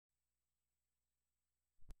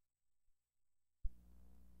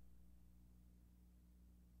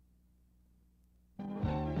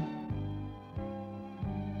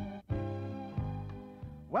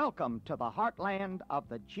Welcome to the heartland of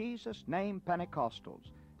the Jesus Name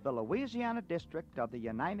Pentecostals, the Louisiana district of the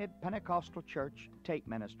United Pentecostal Church Tape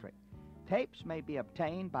Ministry. Tapes may be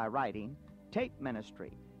obtained by writing Tape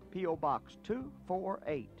Ministry, P.O. Box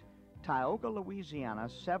 248, Tioga, Louisiana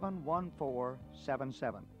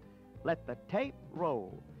 71477. Let the tape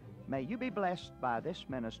roll. May you be blessed by this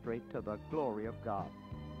ministry to the glory of God.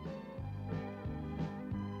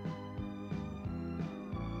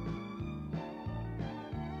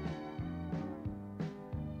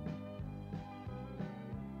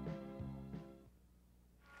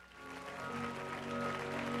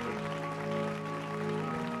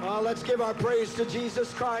 Let's give our praise to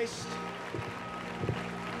Jesus Christ.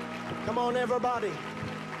 Come on, everybody.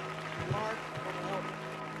 Mark,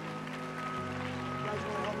 you guys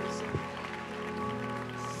want to help me sing?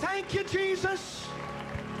 Thank you, Jesus.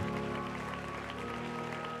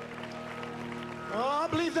 Oh, I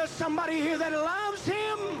believe there's somebody here that loves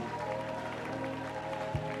Him.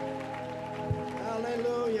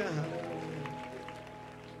 Hallelujah.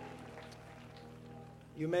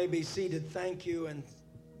 You may be seated. Thank you, and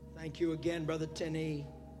thank you again, Brother Tenney.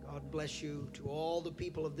 God bless you. To all the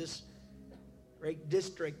people of this great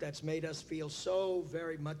district that's made us feel so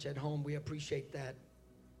very much at home, we appreciate that.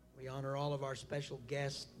 We honor all of our special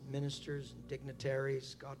guests, ministers, and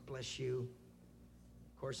dignitaries. God bless you.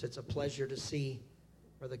 Of course, it's a pleasure to see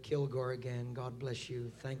Brother Kilgore again. God bless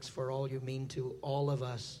you. Thanks for all you mean to all of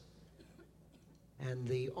us. And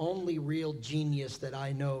the only real genius that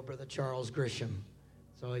I know, Brother Charles Grisham.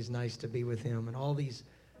 It's always nice to be with him, and all these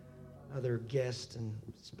other guests and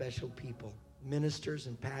special people, ministers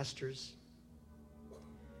and pastors.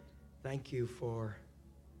 Thank you for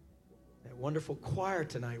that wonderful choir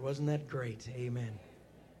tonight. Wasn't that great? Amen.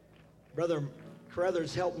 Brother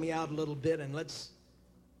Carruthers helped me out a little bit, and let's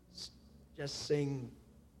just sing,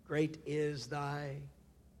 "Great is thy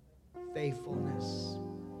faithfulness."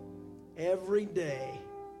 Every day,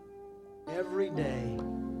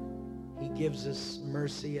 He gives us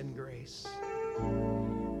mercy and grace.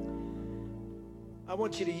 I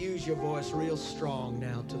want you to use your voice real strong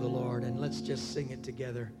now to the Lord, and let's just sing it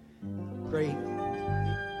together. Great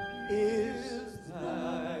is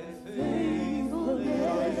thy faithfulness.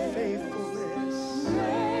 Thy faithfulness.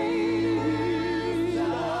 Great is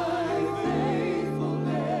thy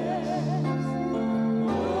faithfulness.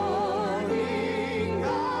 Morning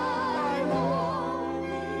by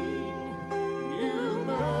morning, new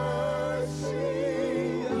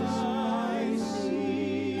mercies I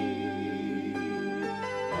see.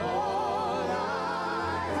 All I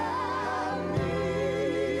have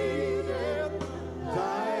needed,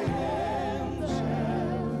 thy hands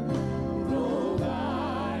have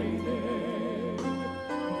provided.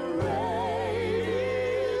 Great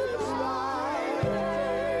is thy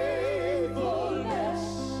faithfulness,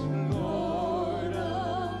 Lord,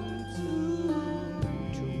 unto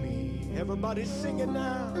me. Everybody sing it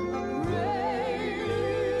now. Great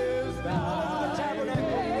is thy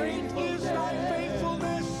tabernacle. Great is thy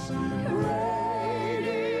faithfulness. Great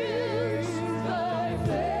is thy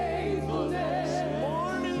faithfulness.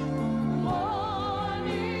 Morning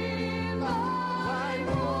by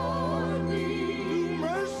morning, new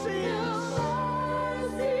mercies I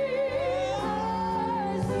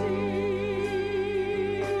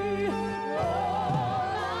see.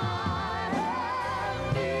 All I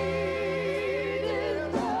have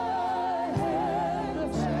needed, thy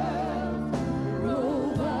hands have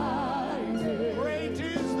provided. Great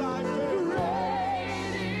is thy faithfulness.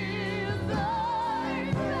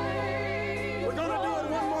 We're going to do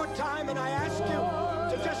it one more time, and I ask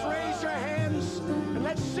you to just raise your hands and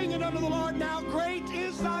let's sing it unto the Lord now. Great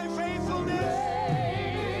is thy faithfulness.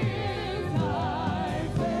 Great is thy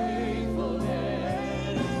faithfulness.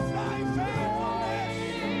 Great is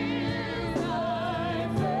thy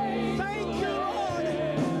faithfulness. Thank you, Lord.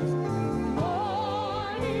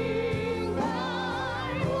 Morning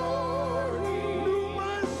by morning, new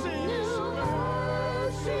mercies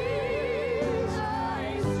I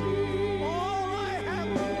see. All I have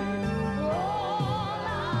needed,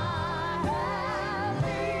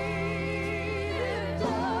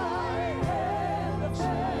 thy hands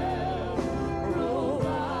have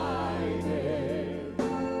provided.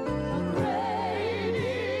 Great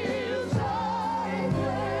is thy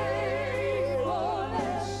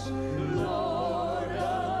faithfulness, Lord,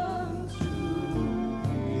 unto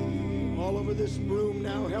me. All over this room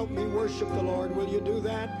now, help me worship the Lord. Will you do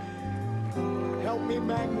that? Help me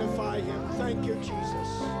magnify Him. Thank you, Jesus.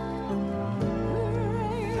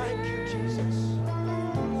 Thank you, Jesus.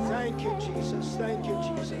 Thank you, Jesus. Thank you,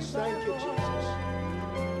 Jesus. Thank you, Jesus.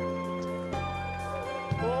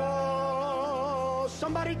 Oh,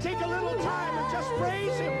 Somebody take a little time and just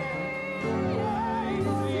praise Him now.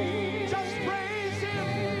 Just praise Him.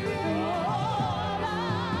 All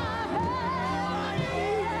I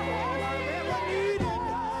need, all I've ever needed.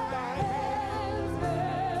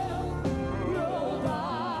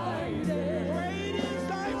 Great is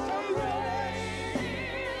thy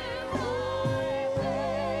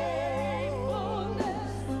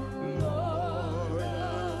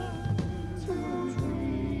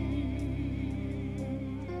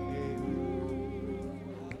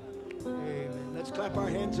Amen. Let's clap our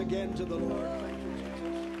hands again to the Lord.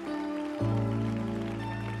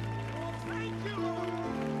 Thank you, Lord.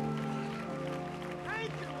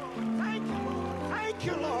 Thank you, Lord. Thank you, Lord. Thank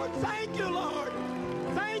you, Lord. Thank you, Lord.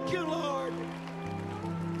 Thank you, Lord.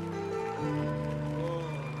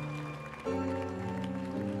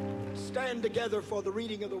 Stand together for the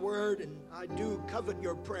reading of the Word, and I do covet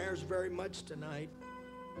your prayers very much tonight.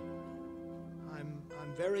 I'm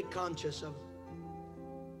very conscious of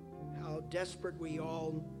how desperate we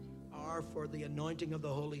all are for the anointing of the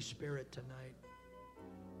Holy Spirit tonight.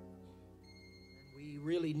 And we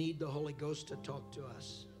really need the Holy Ghost to talk to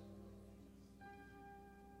us.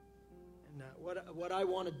 And what I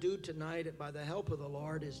want to do tonight, by the help of the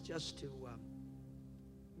Lord, is just to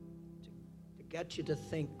get you to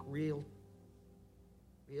think real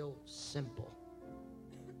simple.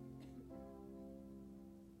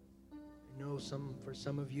 I know for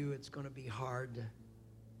some of you it's going to be hard to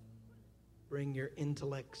bring your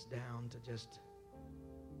intellects down to just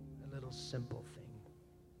a little simple thing.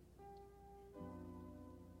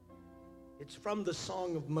 It's from the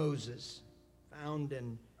Song of Moses, found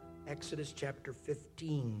in Exodus chapter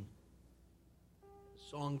 15, a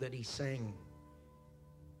song that he sang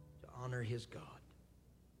to honor his God.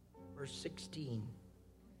 Verse 16,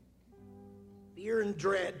 fear and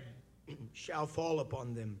dread shall fall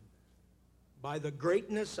upon them. By the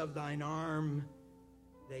greatness of thine arm,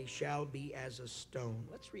 they shall be as a stone.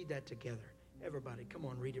 Let's read that together. Everybody, come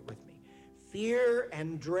on, read it with me. Fear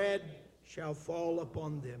and dread shall fall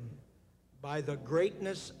upon them. By the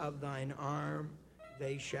greatness of thine arm,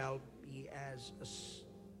 they shall be as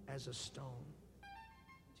a stone.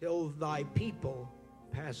 Till thy people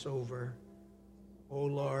pass over, O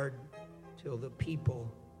Lord, till the people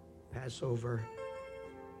pass over,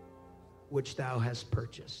 which thou hast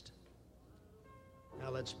purchased. Now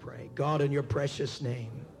let's pray. God, in your precious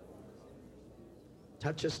name,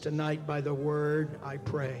 touch us tonight by the word, I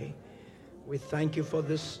pray. We thank you for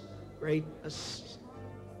this great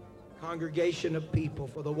congregation of people,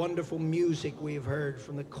 for the wonderful music we've heard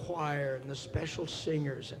from the choir and the special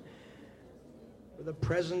singers, and for the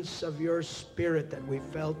presence of your Spirit that we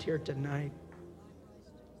felt here tonight.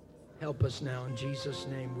 Help us now. In Jesus'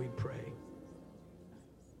 name we pray.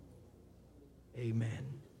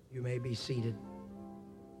 Amen. You may be seated.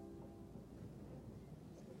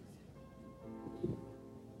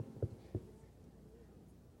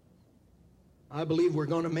 I believe we're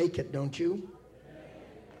going to make it, don't you?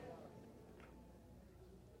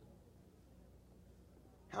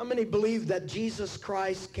 How many believe that Jesus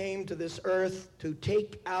Christ came to this earth to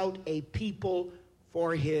take out a people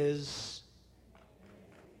for his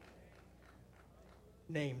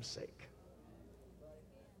namesake?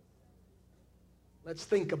 Let's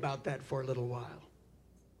think about that for a little while.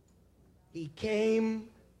 He came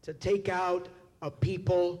to take out a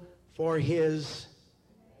people for his.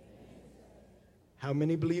 How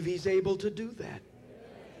many believe he's able to do that?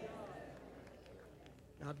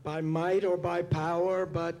 Not by might or by power,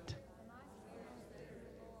 but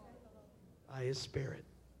by his Spirit.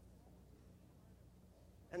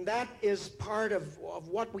 And that is part of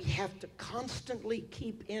what we have to constantly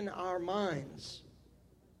keep in our minds.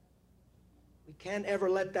 We can't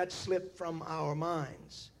ever let that slip from our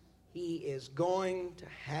minds. He is going to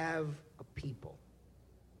have a people.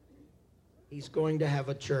 He's going to have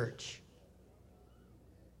a church.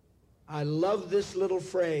 I love this little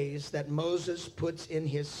phrase that Moses puts in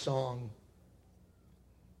his song.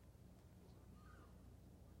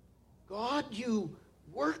 God, you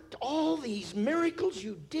worked all these miracles.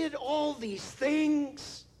 You did all these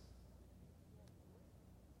things.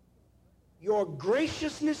 Your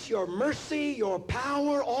graciousness, your mercy, your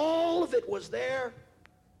power, all of it was there.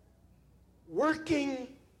 Working,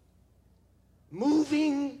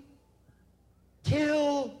 moving,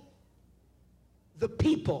 till the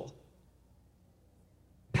people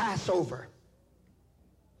pass over.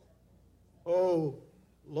 Oh,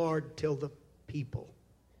 Lord, till the people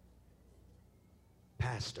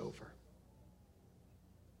passed over.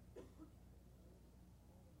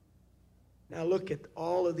 Now look at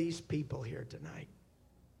all of these people here tonight.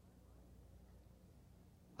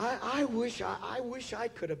 I wish I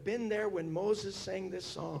could have been there when Moses sang this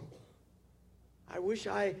song. I wish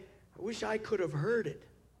I could have heard it.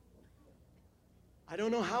 I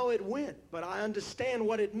don't know how it went, but I understand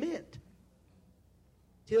what it meant.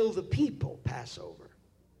 Till the people pass over.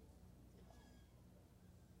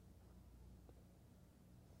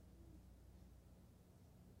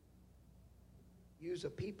 You's a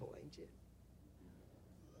people, ain't you?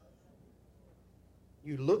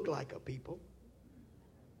 You look like a people.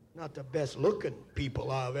 Not the best looking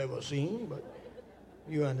people I've ever seen, but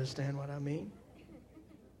you understand what I mean.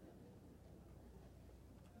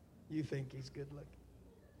 You think he's good looking.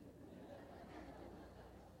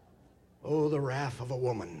 Oh, the wrath of a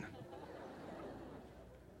woman.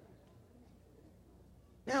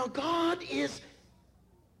 Now, God is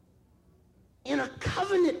in a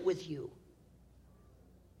covenant with you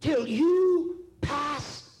till you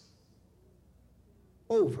pass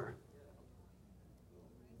over.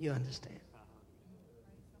 You understand?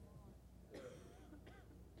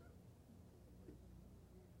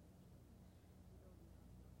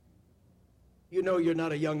 You know you're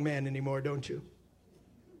not a young man anymore, don't you?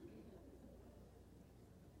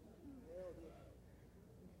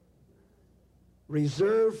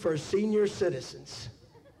 Reserved for senior citizens.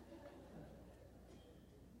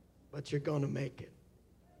 But you're going to make it.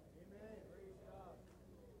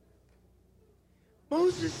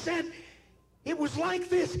 Moses said it was like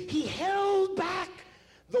this. He held back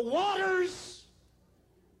the waters.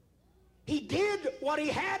 He did what he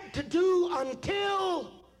had to do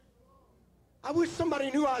until, I wish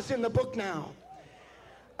somebody knew I was in the book now.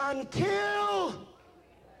 Until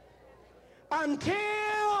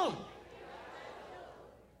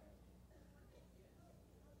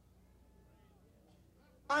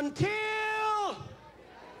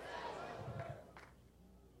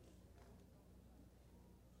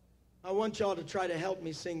I want y'all to try to help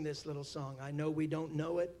me sing this little song. I know we don't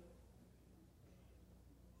know it.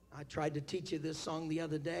 I tried to teach you this song the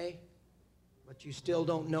other day, but you still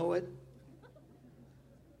don't know it.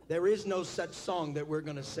 There is no such song that we're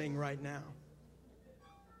going to sing right now.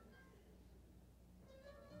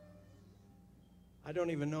 I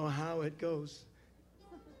don't even know how it goes.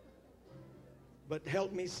 But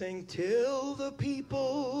help me sing, till the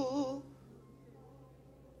people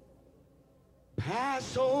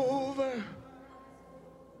pass over,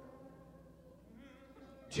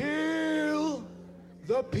 till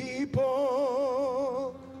the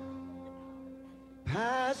people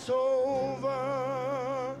pass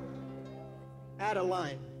over. Add a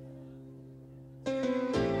line.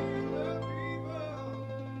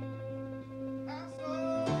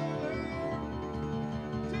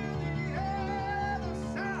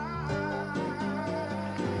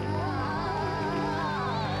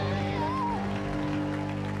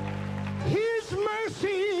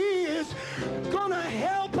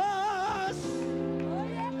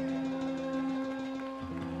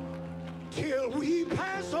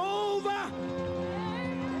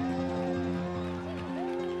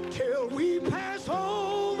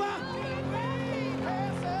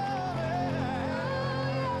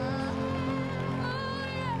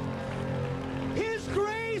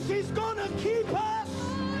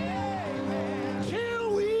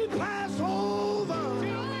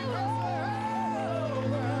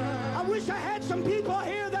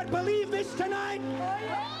 Tonight,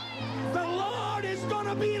 the Lord is going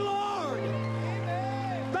to be Lord.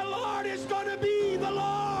 The Lord is going to be the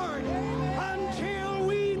Lord until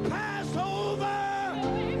we pass over.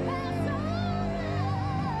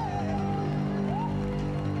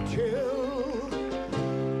 Till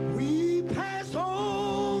we pass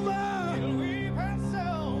over. Till we pass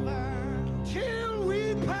over. Till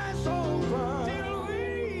we pass over. Till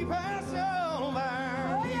we pass over.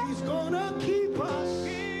 He's going to keep us.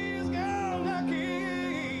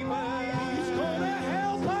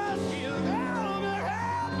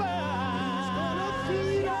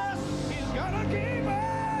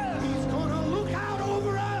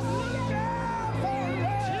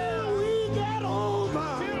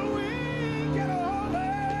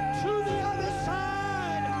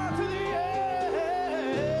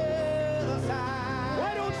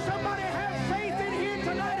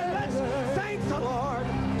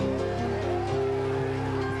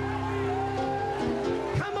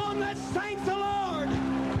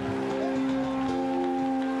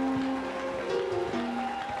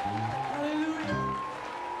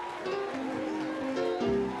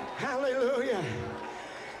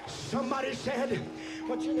 Somebody said,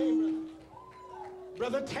 what's your name, brother?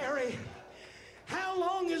 Brother Terry. How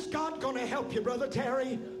long is God going to help you, Brother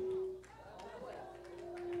Terry?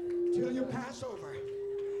 Till you pass over.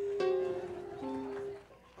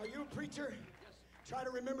 preacher. Try to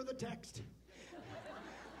remember the text.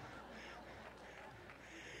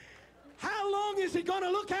 How long is he going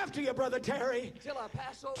to look after you, Brother Terry? Till I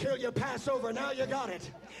pass over. Till you pass over. Now you got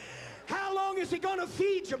it. How long is he going to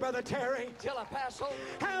feed you, Brother Terry? Till I pass over.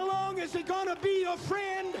 How long is he going to be your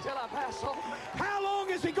friend? Till I pass over. How long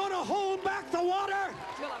is he going to hold back the water?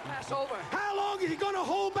 Till I pass over. How long is he going to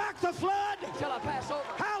hold back the flood? Till I pass over.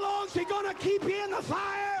 How long is he going to keep you in the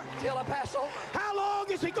fire? Till I pass over. How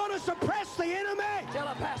long is he going to suppress the enemy? Till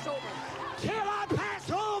I pass over. Till I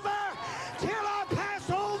pass over. Till I pass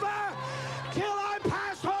over. Till I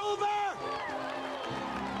pass over.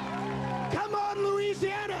 Come on,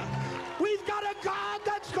 Louisiana. We've got a God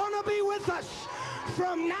that's going to be with us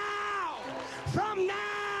from now, from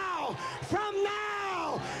now, from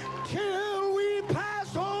now, till we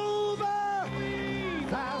pass over.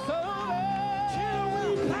 Pass over. Till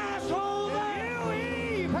we pass over. Till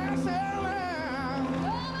we pass over.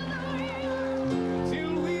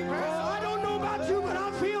 Till we pass Oh, I don't know about you, but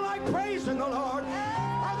I feel like praising the Lord.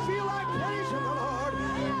 I feel like praising the Lord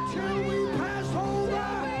till we pass over.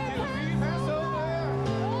 Till we pass over.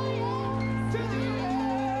 To the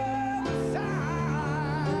other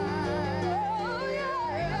side.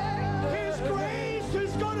 His grace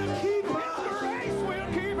is going to keep us. Grace will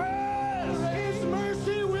keep us. His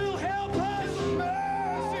mercy will help us.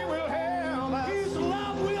 Mercy will help us. His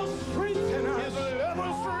love will strengthen His us. love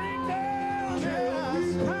will strengthen Till us. we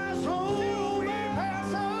pass Till we over.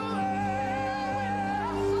 pass over.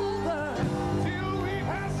 Till we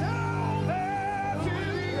pass over to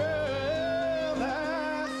the other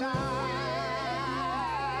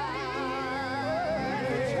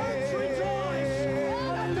Church side. rejoice.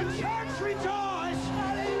 Let the church rejoice.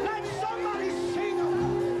 Let somebody sing.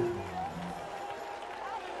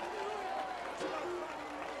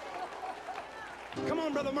 Come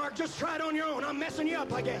on, Brother Mark, just try it on your own. I'm messing you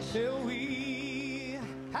up, I guess. Till we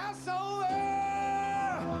pass over.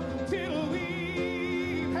 Till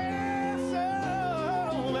we pass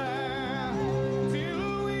over.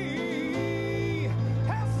 Till we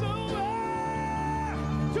pass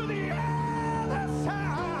over to the other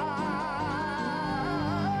side.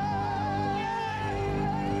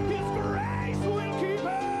 His grace will keep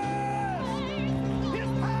us. His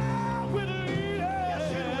power will lead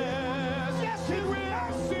us. Yes, it will.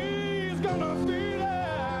 He's gonna feed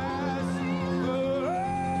us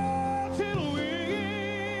till we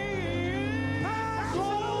pass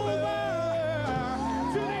over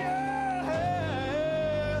to the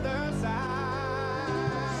other side.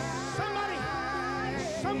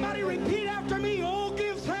 Somebody repeat after me. Oh,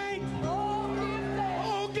 give thanks.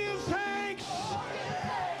 Oh, give thanks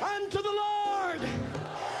unto the Lord,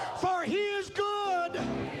 for he is good.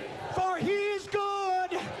 For he is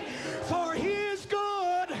good. For he is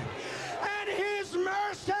good. And his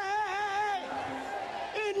mercy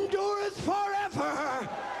endureth forever.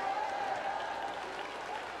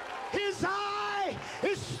 His eye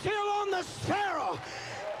is still on the sparrow.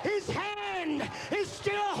 His hand is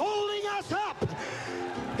still holding us up.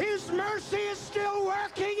 His mercy is still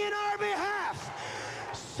working in our behalf.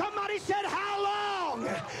 Somebody said, how long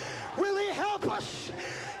will he help us?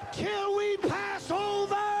 Till we pass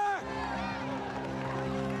over.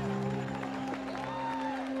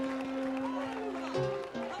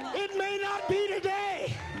 It may not be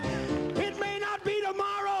today. It may not be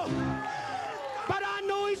tomorrow. But I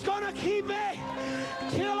know he's going to keep me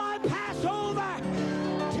till I pass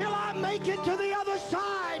over, till I make it to the other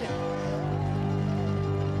side.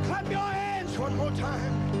 Clap your hands one more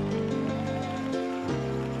time.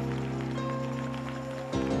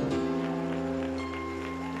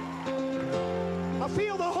 I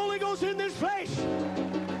feel the Holy Ghost in this place.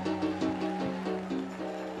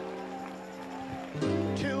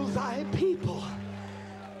 Till thy people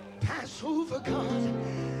pass over, God.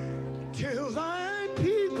 Till thy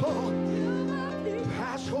people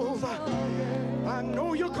pass over. I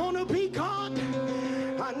know you're gonna be God.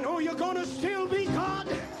 I know you're gonna still be God.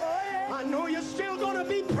 I know you're still gonna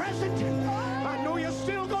be present. I know you're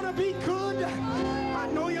still gonna be good. I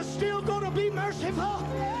know you're still gonna be merciful.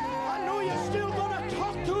 I know you're still gonna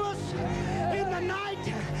talk to us in the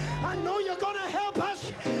night. I know you're gonna help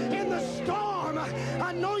us in the storm.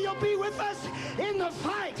 I know you'll be with us in the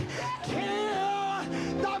fight till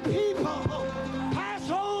the people pass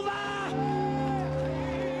over.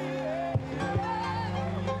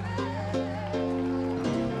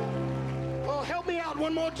 Oh, help me out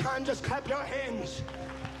one more time. Just clap your hands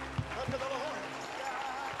unto the Lord.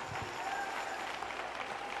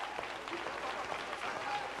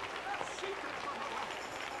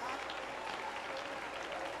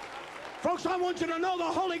 Folks, I want you to know the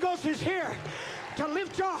Holy Ghost is here. to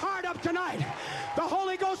lift your heart up tonight. The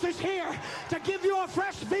Holy Ghost is here to give you a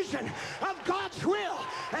fresh vision of God's will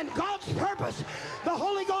and God's purpose. The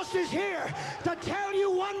Holy Ghost is here to tell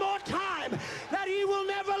you one more time that He will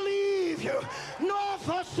never leave you nor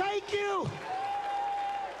forsake you.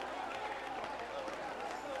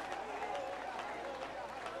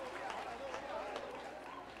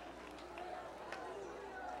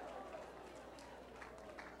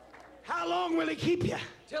 How long will He keep you?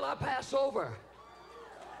 Till I pass over.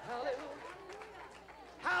 Hallelujah.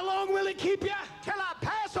 How long will He keep you? Till I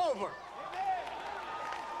pass over.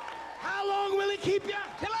 How long will He keep you?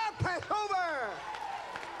 Till I pass over.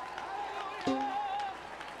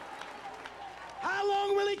 How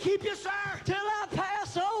long will He keep you, sir? Till I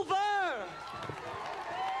pass over.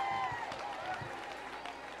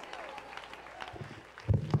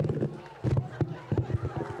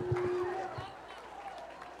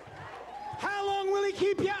 How long will He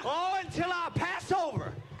keep you? Oh, until I pass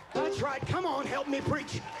over. That's right. Come on, help me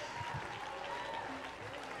preach.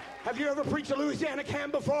 Have you ever preached a Louisiana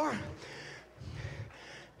camp before?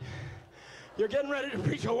 You're getting ready to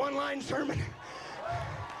preach a one-line sermon.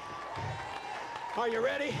 Are you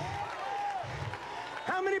ready?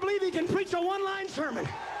 How many believe you can preach a one-line sermon?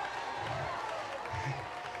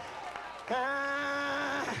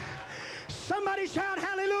 Somebody shout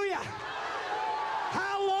hallelujah.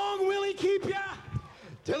 How long will He keep you?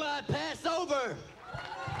 Till I pass over.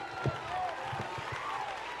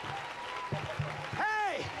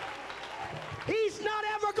 Hey, He's not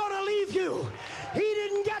ever going to leave you. He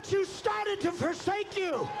didn't get you started to forsake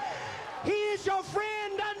you. He is your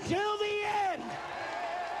friend until the end.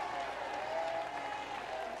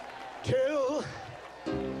 Till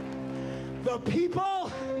the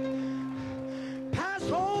people pass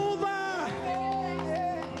over.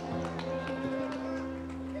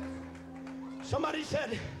 Somebody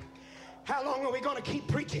said, how long are we going to keep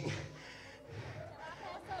preaching?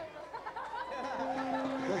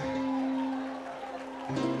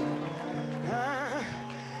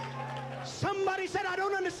 Somebody said, I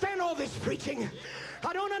don't understand all this preaching.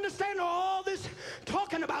 I don't understand all this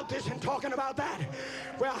talking about this and talking about that.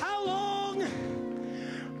 Well, how long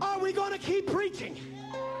are we going to keep preaching?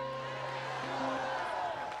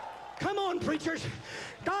 Come on, preachers.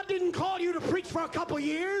 God didn't call you to preach for a couple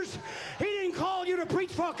years. He didn't call you to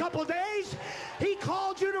preach for a couple days. He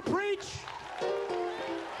called you to preach.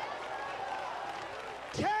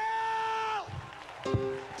 Tell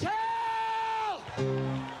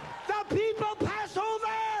the people pass over.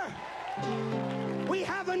 We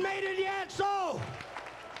haven't made it yet, so.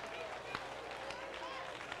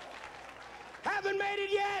 Haven't made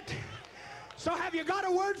it yet. So have you got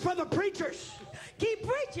a word for the preachers? Keep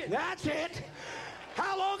preaching. That's it.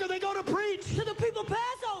 How long are they going to preach? Till the people pass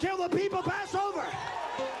over. Till the people pass over.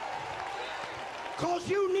 Cause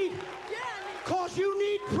you need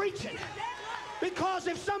preaching. Because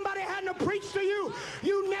if somebody hadn't preached to you,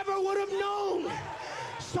 you never would have known.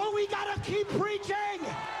 So we got to keep preaching.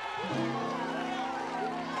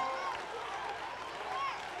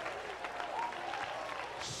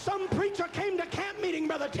 Some preacher came to camp meeting,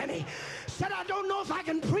 Brother Tenney, said, I don't know if I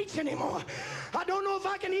can preach anymore. I don't know if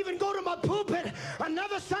I can even go to my pulpit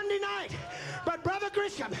another Sunday night. But Brother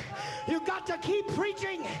Grisham, you got to keep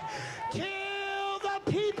preaching till the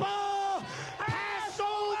people pass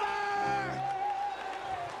over.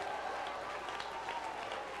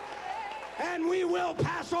 And we will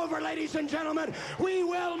pass over, ladies and gentlemen. We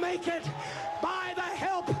will make it by the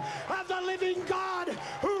help of the living God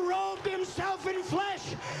who robed Himself in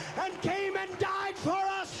flesh and came and died for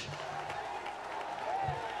us.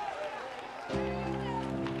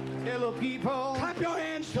 Hello, people. Clap your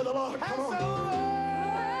hands to the Lord. Come on.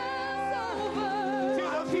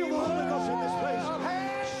 I feel the Holy Ghost in this place.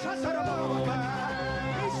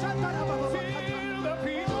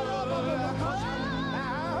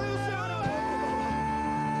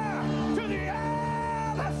 To the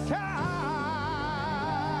other side.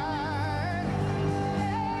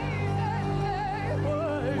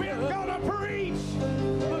 We're gonna preach.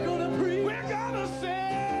 We're gonna preach. We're gonna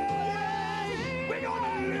sing. We're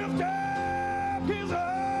gonna lift up His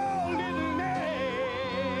holy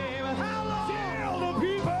name. How long? Till the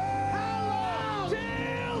people. How long?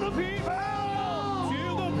 Till the people.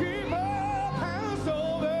 Till the people pass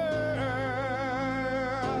over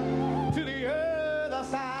to the other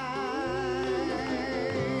side.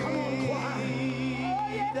 Come on,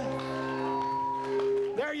 choir.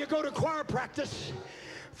 There you go to choir practice.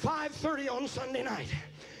 5:30 on Sunday night.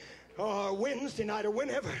 Or Wednesday night or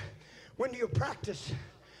whenever. When do you practice?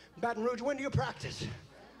 Baton Rouge, when do you practice?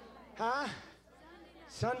 Huh?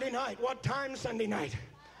 Sunday night. What time Sunday night?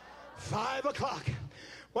 5 o'clock.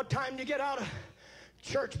 What time do you get out of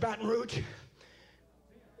church, Baton Rouge?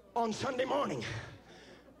 On Sunday morning.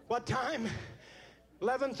 What time?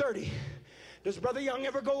 11:30. Does Brother Young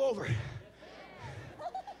ever go over?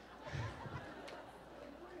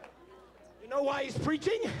 You know why he's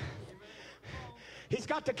preaching? He's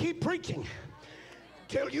got to keep preaching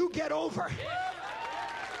till you get over.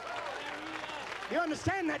 You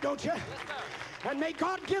understand that, don't you? And may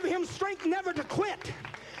God give him strength never to quit.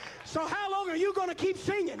 So how long are you going to keep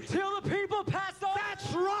singing? Till the people pass over.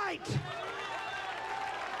 That's right.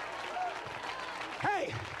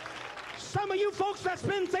 Hey, some of you folks that's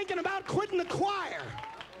been thinking about quitting the choir.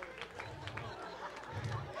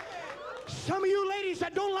 Some of you ladies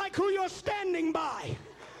that don't like who you're standing by.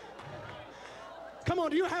 Come on,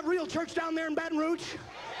 do you have real church down there in Baton Rouge?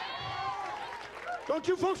 Don't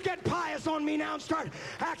you folks get pious on me now and start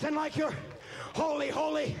acting like you're holy,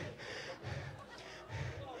 holy.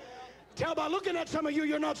 Tell by looking at some of you,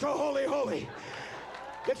 you're not so holy, holy.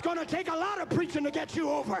 It's going to take a lot of preaching to get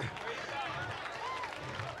you over.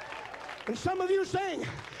 And some of you saying,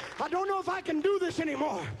 I don't know if I can do this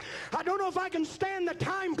anymore. I don't know if I can stand the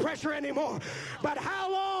time pressure anymore. But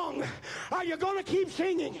how long are you going to keep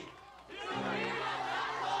singing?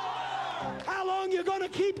 How long are you going to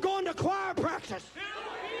keep going to choir practice?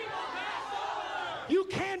 You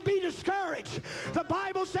can't be discouraged. The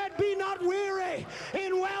Bible said, be not weary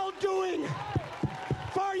in well-doing,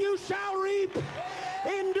 for you shall reap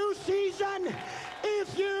in due season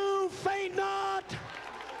if you faint not.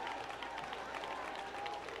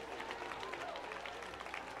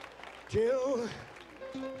 Till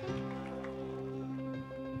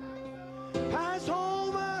pass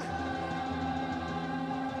over.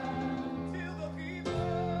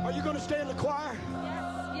 Are you going to stay in the choir?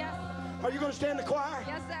 Yes. Are you going to stay in the choir?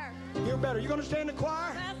 Yes, sir. You're better. You going to stay in the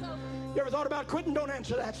choir? Pass over. You ever thought about quitting? Don't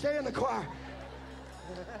answer that. Stay in the choir.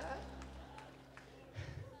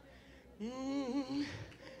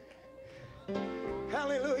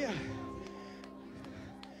 Hallelujah.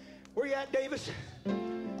 Where you at, Davis?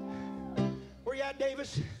 Where you at,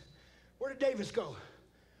 Davis? Where did Davis go?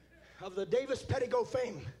 Of the Davis Pettigo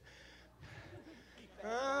fame.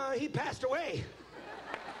 He passed away.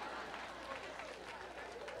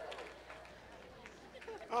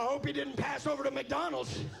 I hope he didn't pass over to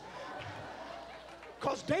McDonald's.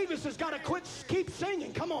 Because Davis has got to keep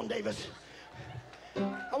singing. Come on, Davis.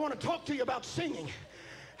 I want to talk to you about singing.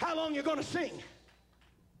 How long you going to sing?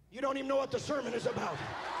 You don't even know what the sermon is about.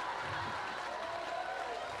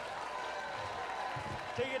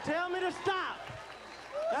 Till you tell me to stop.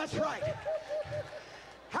 That's right.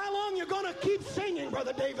 How long you going to keep singing,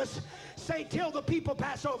 Brother Davis? Say, till the people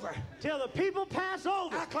pass over. Till the people pass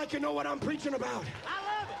over. Act like you know what I'm preaching about. I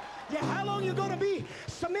love it. Yeah, how long you going to be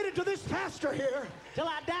submitted to this pastor here? Till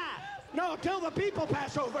I die. No, till the people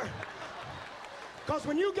pass over. Because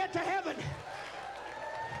when you get to heaven,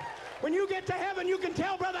 you can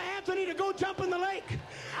tell Brother Anthony to go jump in the lake.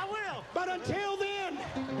 I will. But until then,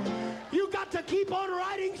 you got to keep on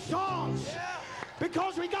writing songs.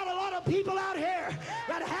 Because we got a lot of people out here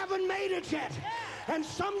that haven't made it yet. And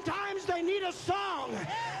sometimes they need a song.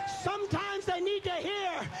 Sometimes they need to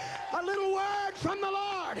hear a little word from the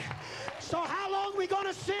Lord. So how long we going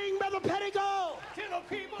to sing, Brother Pettigo? Till the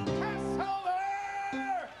people pass over.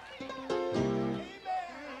 Amen.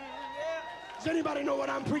 Does anybody know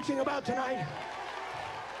what I'm preaching about tonight?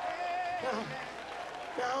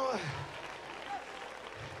 Now,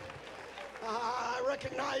 I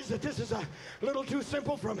recognize that this is a little too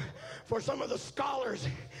simple for some of the scholars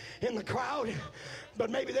in the crowd, but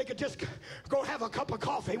maybe they could just go have a cup of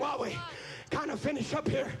coffee while we kind of finish up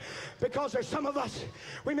here, because there's some of us,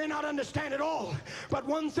 we may not understand it all, but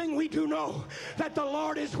one thing we do know, that the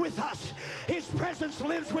Lord is with us. His presence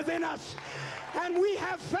lives within us, and we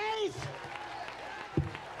have faith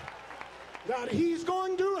that He's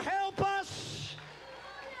going to help us.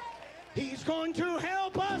 He's going to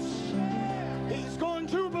help us. He's going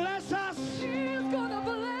to bless us. He's gonna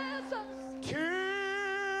bless us.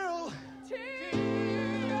 Till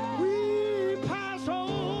we pass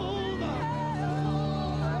over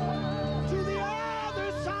to the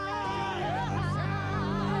other side.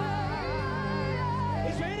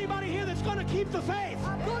 Is there anybody here that's going to keep the faith?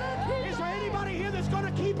 Is there anybody here that's going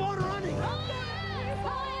to keep on running?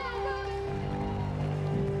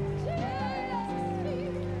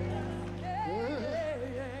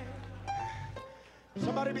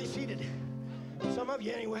 Somebody be seated. Some of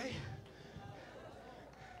you anyway.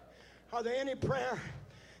 Are there any prayer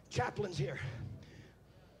chaplains here?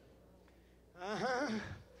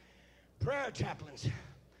 Prayer chaplains.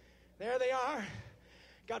 There they are.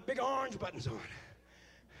 Got big orange buttons on.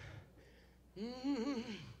 I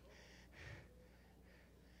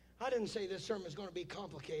didn't say this sermon is going to be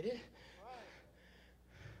complicated.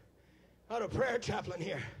 I had a prayer chaplain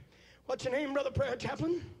here. What's your name, Brother Prayer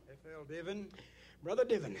Chaplain? F.L. Diven. Brother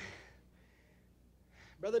Diven.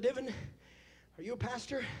 Brother Diven, are you a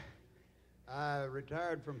pastor? I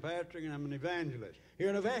retired from pastoring and I'm an evangelist. You're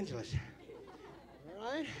an evangelist.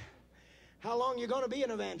 All right. How long you going to be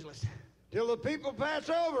an evangelist? Till the people pass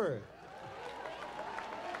over.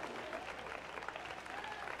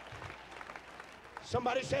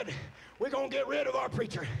 Somebody said, we're going to get rid of our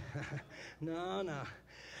preacher. No.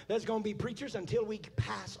 There's going to be preachers until we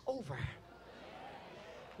pass over.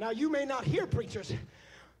 Now, you may not hear preachers,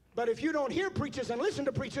 but if you don't hear preachers and listen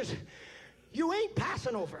to preachers, you ain't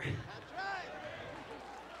passing over. That's right.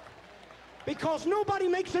 Because nobody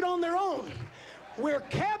makes it on their own. We're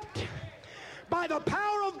kept by the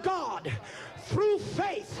power of God through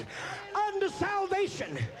faith unto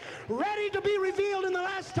salvation, ready to be revealed in the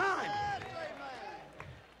last time.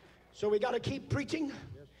 So we got to keep preaching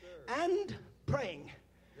and praying.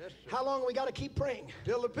 Yes, sir. How long we got to keep praying?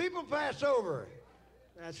 Till the people pass over.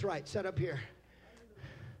 That's right. Set up here.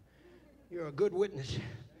 You're a good witness.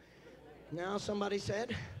 Now somebody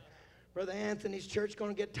said, Brother Anthony's church going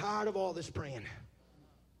to get tired of all this praying.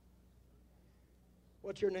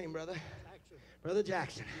 What's your name, brother? Jackson. Brother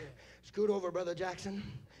Jackson. Yeah. Scoot over, Brother Jackson.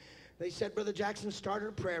 They said Brother Jackson started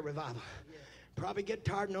a prayer revival. Yeah. Probably get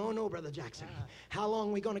tired. No, Brother Jackson. How long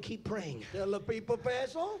are we going to keep praying? Till the people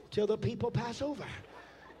pass over. Till the people pass over.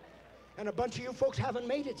 And a bunch of you folks haven't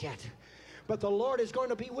made it yet. But the Lord is going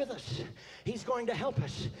to be with us. He's going to help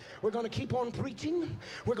us. We're going to keep on preaching.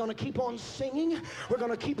 We're going to keep on singing. We're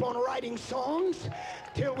going to keep on writing songs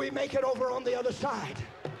till we make it over on the other side.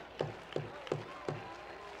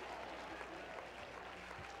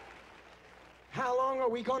 How long are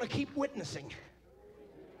we going to keep witnessing?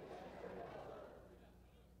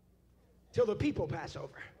 Till the people pass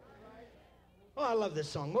over. Oh, I love this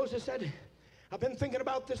song. Moses said, I've been thinking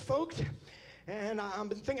about this, folks, and I've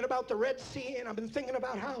been thinking about the Red Sea, and I've been thinking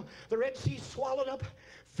about how the Red Sea swallowed up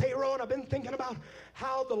Pharaoh, and I've been thinking about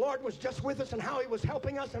how the Lord was just with us and how he was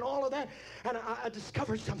helping us and all of that, and I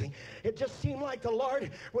discovered something. It just seemed like the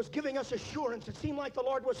Lord was giving us assurance. It seemed like the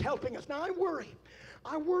Lord was helping us. Now,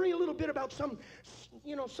 I worry a little bit about some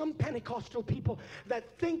Pentecostal people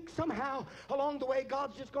that think somehow along the way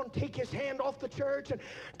God's just going to take his hand off the church and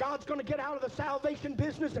God's going to get out of the salvation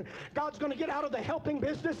business and God's going to get out of the helping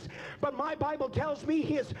business. But my Bible tells me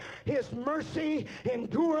his mercy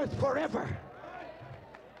endureth forever.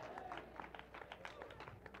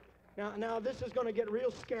 Now this is going to get real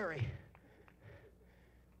scary.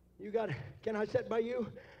 Can I sit by you?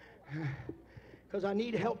 Because I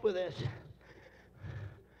need help with this.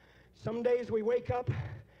 Some days we wake up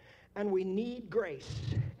and we need grace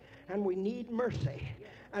and we need mercy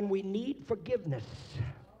and we need forgiveness.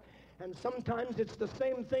 And sometimes it's the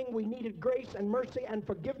same thing we needed grace and mercy and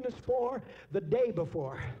forgiveness for the day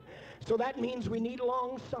before. So that means we need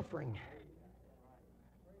long suffering.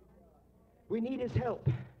 We need his help.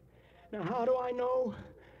 Now, how do I know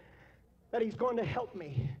that he's going to help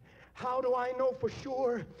me? How do I know for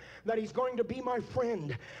sure that he's going to be my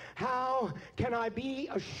friend? How can I be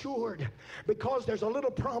assured? Because there's a little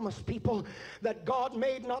promise, people, that God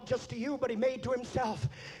made not just to you, but he made to himself.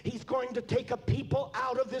 He's going to take a people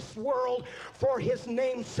out of this world for his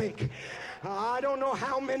name's sake. I don't know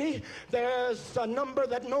how many. There's a number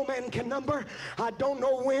that no man can number. I don't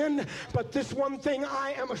know when, but this one thing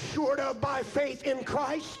I am assured of by faith in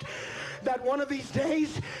Christ, that one of these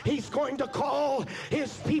days he's going to call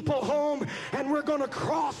his people home and we're going to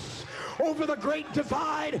cross over the great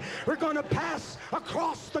divide. We're going to pass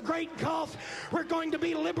across the great gulf. We're going to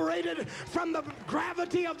be liberated from the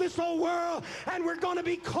gravity of this old world and we're going to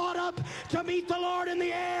be caught up to meet the Lord in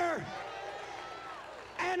the air.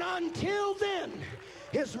 And until then,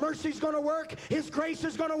 his mercy's going to work, his grace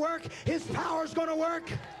is going to work, his power's going to work.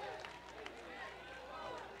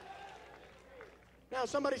 Now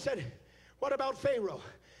somebody said, what about Pharaoh?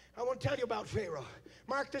 I want to tell you about Pharaoh.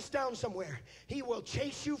 Mark this down somewhere. He will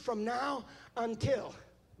chase you from now until.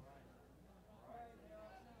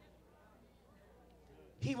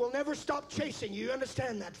 He will never stop chasing you. You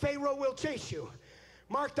understand that? Pharaoh will chase you.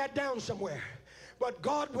 Mark that down somewhere. But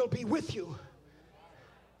God will be with you.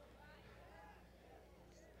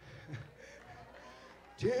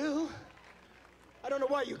 Till, I don't know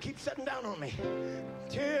why you keep sitting down on me.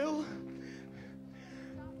 Till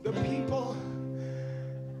the people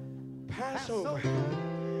pass over.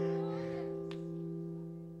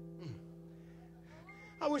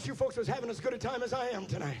 I wish you folks was having as good a time as I am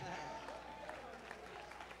tonight.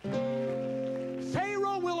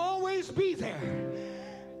 Pharaoh will always be there.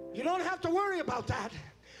 You don't have to worry about that.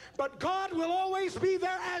 But God will always be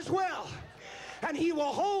there as well. And He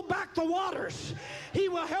will hold back the waters. He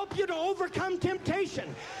will help you to overcome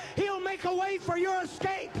temptation. He'll make a way for your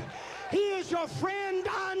escape. He is your friend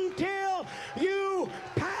until you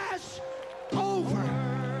pass over.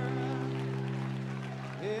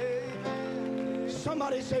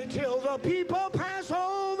 Somebody say, till the people pass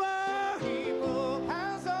over. People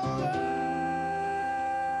pass over.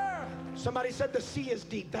 Somebody said the sea is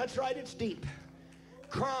deep. That's right, it's deep.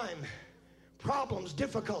 Crime, problems,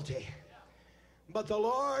 difficulty. But the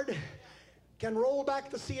Lord can roll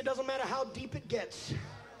back the sea. It doesn't matter how deep it gets.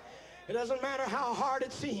 It doesn't matter how hard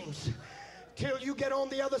it seems. Till you get on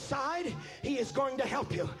the other side, He is going to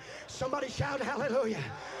help you. Somebody shout hallelujah.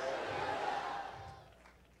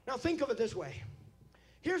 Now think of it this way.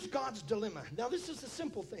 Here's God's dilemma. Now this is a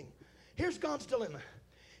simple thing. Here's God's dilemma.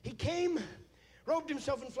 He came, robed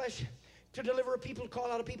Himself in flesh to deliver a people, to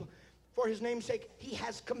call out a people. For His name's sake, He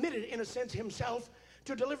has committed, in a sense, Himself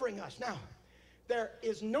to delivering us. Now, there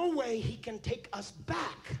is no way He can take us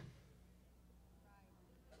back.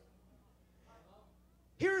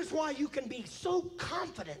 Here's why you can be so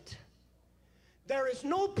confident. There is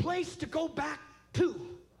no place to go back to.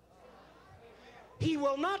 He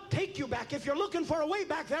will not take you back. If you're looking for a way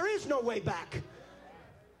back, there is no way back.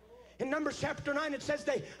 In Numbers chapter 9, it says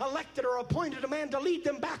they elected or appointed a man to lead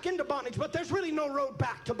them back into bondage, but there's really no road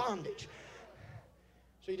back to bondage.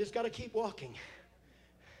 So you just got to keep walking.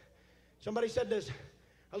 Somebody said there's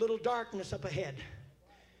a little darkness up ahead.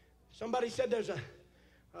 Somebody said there's a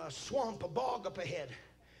swamp, a bog up ahead.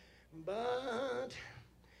 But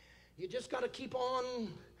you just got to keep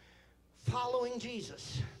on following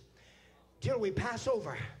Jesus till we pass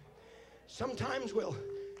over. Sometimes we'll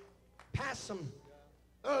pass some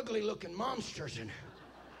ugly looking monsters and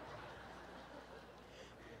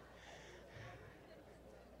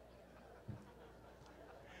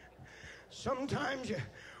sometimes you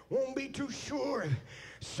won't be too sure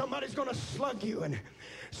if somebody's going to slug you, and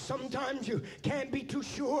sometimes you can't be too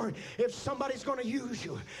sure if somebody's going to use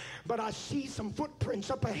you. But I see some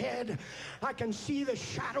footprints up ahead. I can see the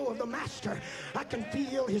shadow of the Master. I can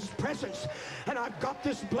feel His presence. And I've got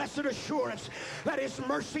this blessed assurance that His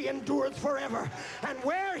mercy endureth forever. And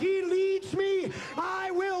where He leads me,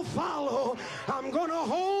 I will follow. I'm going to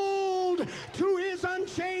hold to His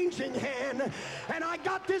unchanging hand. And I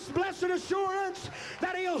got this blessed assurance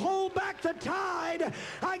that He'll hold back the tide.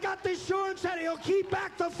 I got this assurance that He'll keep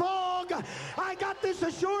back the fog. I got this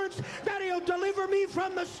assurance that He'll deliver me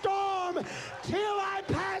from the storm till I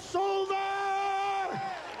pass over.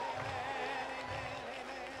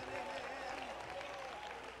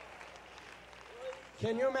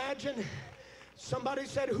 Can you imagine? Somebody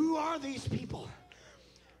said, who are these people?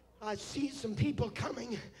 I see some people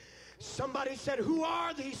coming. Somebody said, who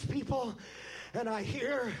are these people? And I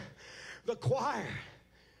hear the choir.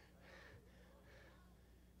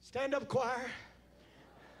 Stand up, choir.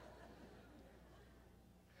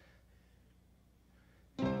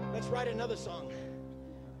 Let's write another song.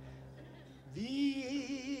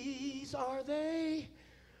 These are they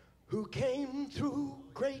who came through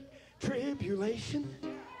great tribulation.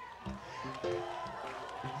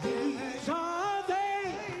 These are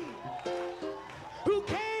they who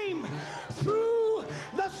came through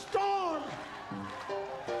the storm.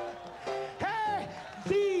 Hey,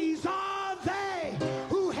 these are they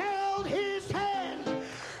who held His hand,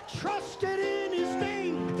 trusted in His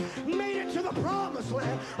name, made it to the promised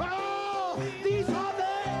land. Oh, these are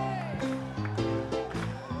they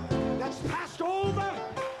that's passed over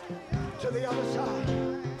to the other side.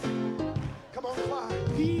 Come on, choir.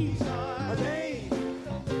 These are they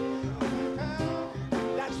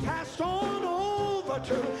that's passed on over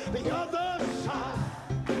to the other side.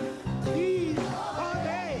 These are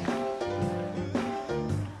they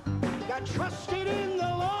that trusted in the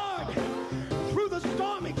Lord through the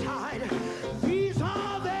stormy tide. These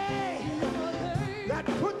are they that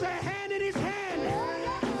put their hand in His hand,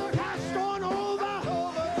 passed on over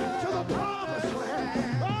to the promised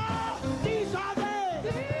land. Oh, these are they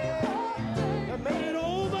that made it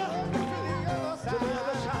over to the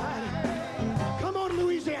other side. Come on,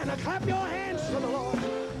 Louisiana, clap your hands for the Lord.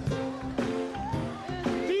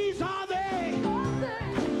 These are they.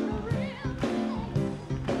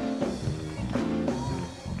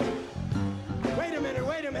 Wait a minute,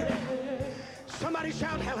 wait a minute. Somebody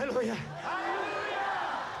shout hallelujah.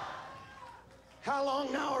 How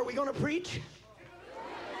long now are we going to preach?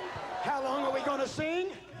 How long are we going to sing?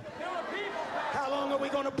 How long are we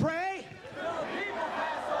going to pray?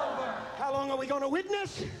 How long are we going to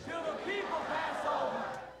witness?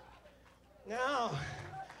 Now,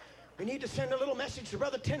 We need to send a little message to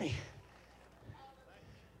Brother Tenney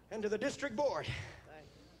and to the district board.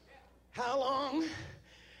 How long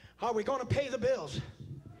are we going to pay the bills?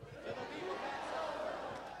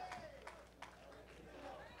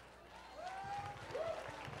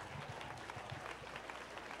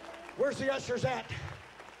 Where's the ushers at?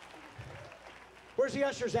 Where's the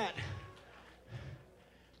ushers at?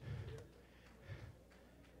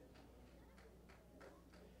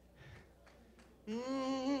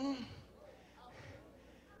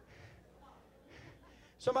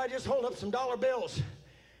 Somebody just hold up some dollar bills.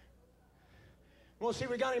 We'll see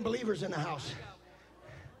if we got any believers in the house.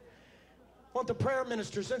 Want the prayer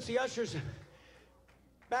minister, since the ushers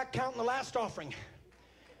back counting the last offering.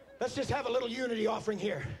 Let's just have a little unity offering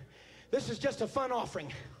here. This is just a fun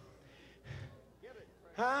offering.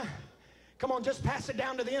 Huh? Come on, just pass it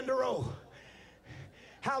down to the end of the row.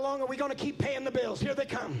 How long are we going to keep paying the bills? Here they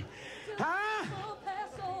come. Huh?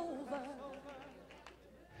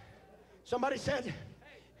 Somebody said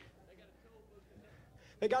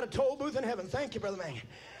they got a toll booth in heaven. Thank you, Brother Mang.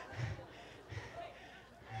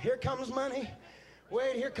 Here comes money.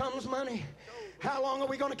 Wait, here comes money. How long are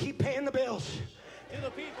we going to keep paying the bills? Till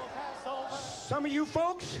the people pass over. Some of you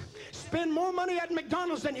folks spend more money at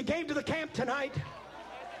McDonald's than you gave to the camp tonight.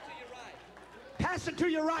 Pass it to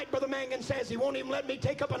your right, Brother Mangan says. He won't even let me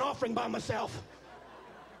take up an offering by myself.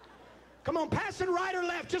 Come on, pass it right or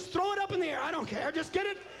left. Just throw it up in the air. I don't care. Just get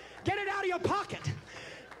it out of your pocket.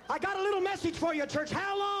 I got a little message for you, church.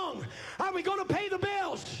 How long are we going to pay the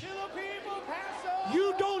bills? Till the people pass over.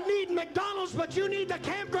 You don't need McDonald's, but you need the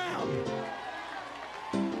campground.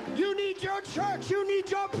 You need your church. You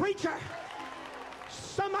need your preacher.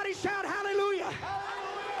 Somebody shout hallelujah.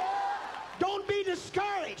 Hallelujah. Don't be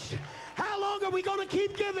discouraged. How long are we going to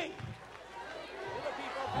keep giving? Till the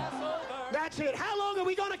people pass over. That's it. How long are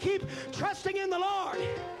we going to keep trusting in the Lord?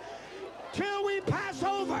 Till we pass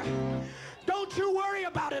over. Don't you worry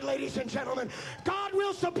about it, ladies and gentlemen. God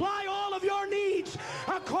will supply all of your needs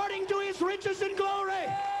according to his riches and glory.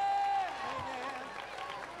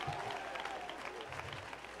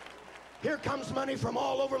 Here comes money from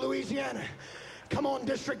all over Louisiana. Come on,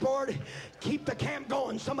 district board, keep the camp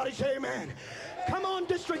going. Somebody say amen. Come on,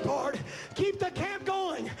 district board, keep the camp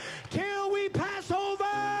going till we pass over.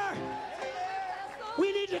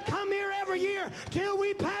 We need to come here every year till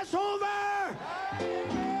we pass over.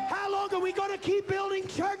 How long are we going to keep building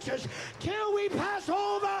churches till we pass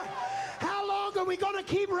over? How long are we going to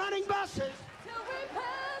keep running buses? Till we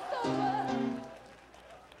pass over.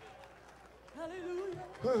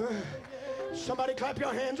 Hallelujah. Somebody clap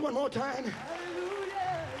your hands one more time.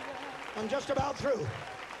 Hallelujah. I'm just about through.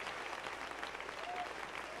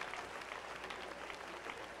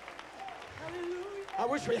 Hallelujah. I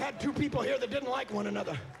wish we had two people here that didn't like one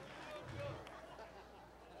another.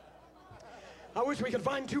 I wish we could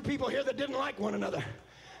find two people here that didn't like one another.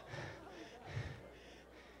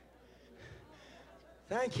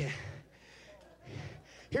 Thank you.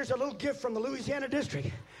 Here's a little gift from the Louisiana district.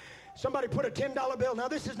 Somebody put a $10 bill. Now,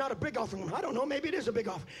 this is not a big offering. I don't know. Maybe it is a big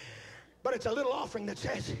offering. But it's a little offering that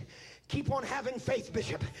says, keep on having faith,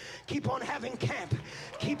 Bishop. Keep on having camp.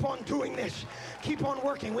 Keep on doing this. Keep on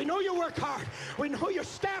working. We know you work hard. We know your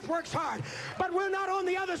staff works hard. But we're not on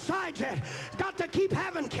the other side yet. Got to keep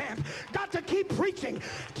having camp. Got to keep preaching.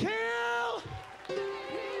 Till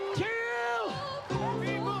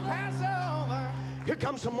People pass over. here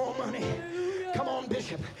comes some more money. Come on,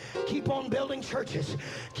 Bishop. Keep on building churches.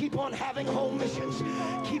 Keep on having home missions.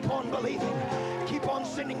 Keep on believing. Keep on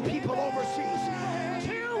sending people overseas.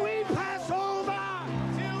 Till we pass over.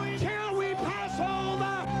 Till we pass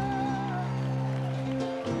over.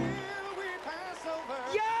 Till we pass over.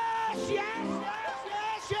 Yes, yes, yes,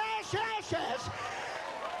 yes, yes, yes, yes.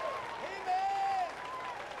 Amen.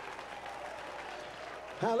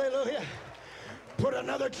 Hallelujah. Put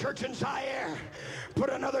another church in Zaire. Put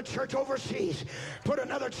another church overseas. Put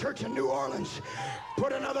another church in New Orleans.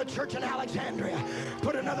 Put another church in Alexandria.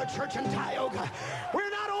 Put another church in Tioga. We're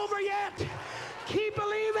not over yet. Keep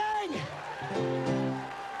believing.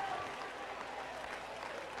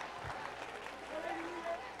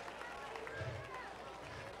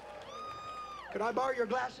 Could I borrow your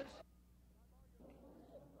glasses?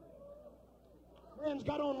 Friends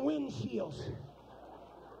got on windshields.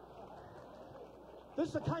 This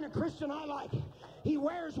is the kind of Christian I like. He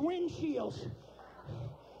wears windshields.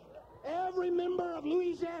 Every member of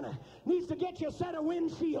Louisiana needs to get you a set of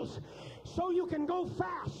windshields so you can go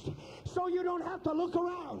fast, so you don't have to look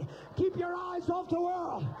around. Keep your eyes off the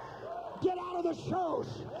world. Get out of the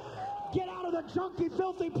shows. Get out of the junky,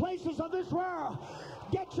 filthy places of this world.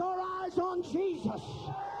 Get your eyes on Jesus.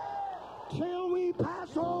 Till we pass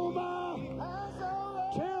over.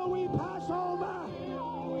 Till we pass over.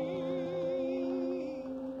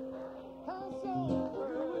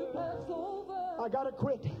 I gotta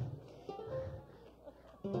quit.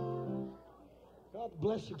 God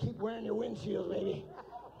bless you. Keep wearing your windshields, baby.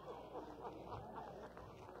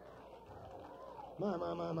 My.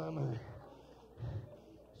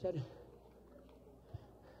 Said,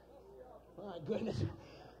 my goodness,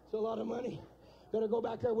 it's a lot of money. Better go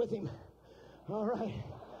back there with him. All right.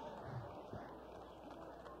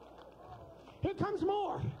 Here comes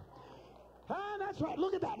more. Ah, that's right.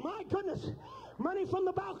 Look at that. My goodness. Money from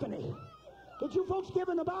the balcony. Did you folks give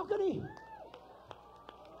in the balcony?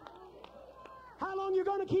 How long you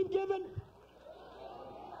going to keep giving?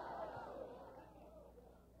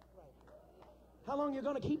 How long you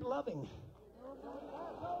going to keep loving?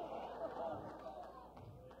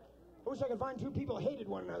 I wish I could find two people who hated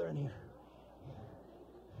one another in here.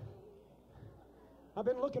 I've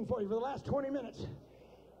been looking for you for the last 20 minutes.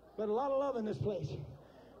 But a lot of love in this place.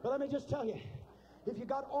 But let me just tell you, if you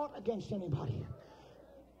got aught against anybody,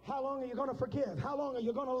 how long are you going to forgive? How long are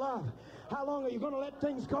you going to love? How long are you going to let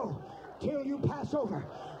things go? Till you pass over.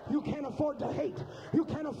 You can't afford to hate. You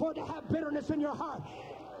can't afford to have bitterness in your heart.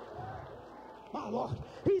 My Lord,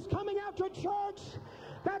 he's coming after a church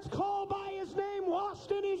that's called by his name, washed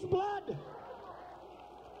in his blood.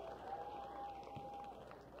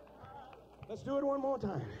 Let's do it one more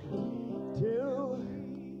time. Till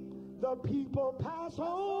the people pass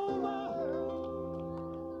over.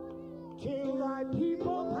 Till thy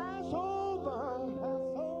people pass over.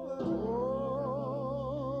 Oh,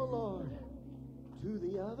 Lord. To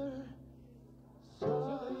the other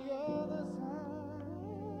side.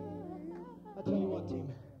 I tell you what, team.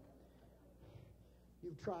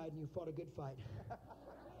 You've tried and you fought a good fight.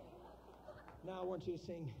 Now I want you to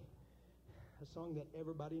sing a song that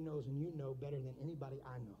everybody knows and you know better than anybody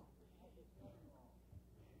I know.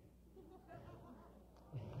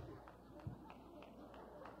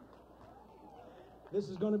 This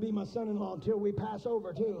is going to be my son-in-law until we pass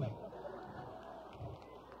over, too.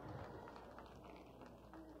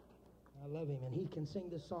 I love him, and he can sing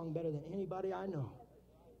this song better than anybody I know.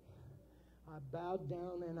 I bowed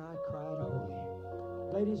down and I cried holy.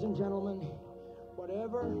 Ladies and gentlemen,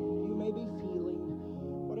 whatever you may be feeling,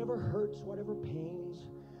 whatever hurts, whatever pains,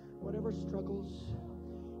 whatever struggles,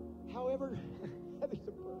 however heavy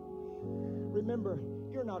the burden, remember,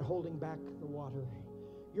 you're not holding back the water.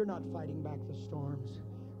 You're not fighting back the storms.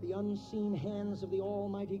 The unseen hands of the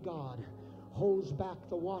Almighty God hose back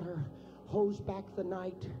the water, hose back the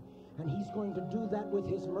night, and he's going to do that with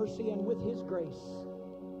his mercy and with his grace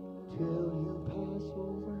till you pass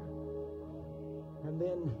over. And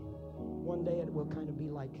then one day it will kind of be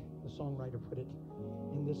like the songwriter put it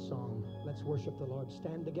in this song. Let's worship the Lord.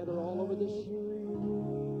 Stand together all over this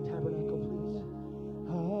tabernacle, please.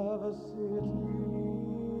 Have a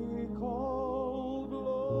city called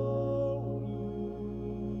glory,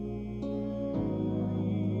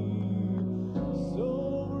 so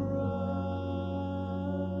bright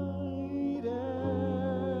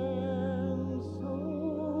and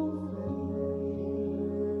so fair.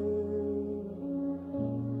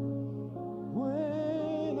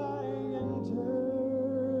 When I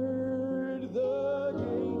entered the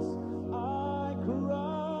gates, I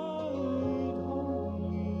cried,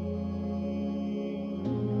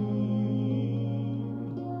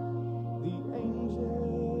 the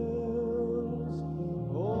angels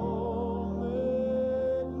all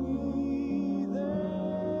met me there.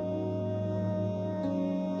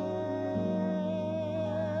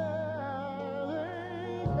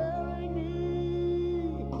 They carried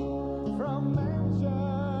me from mansion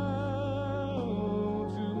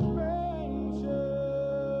to mansion,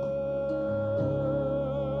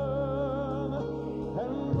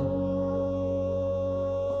 and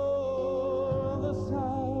the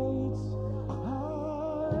sights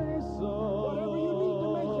I saw. Whatever you need to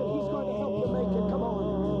make it, he's going to help you make it. Come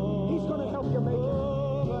on. He's going to help you make it.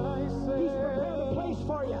 But I He's said, prepared a place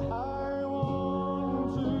for you. I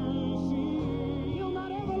want to see He'll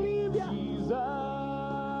not ever leave you Jesus.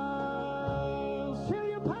 till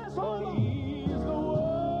you pass over.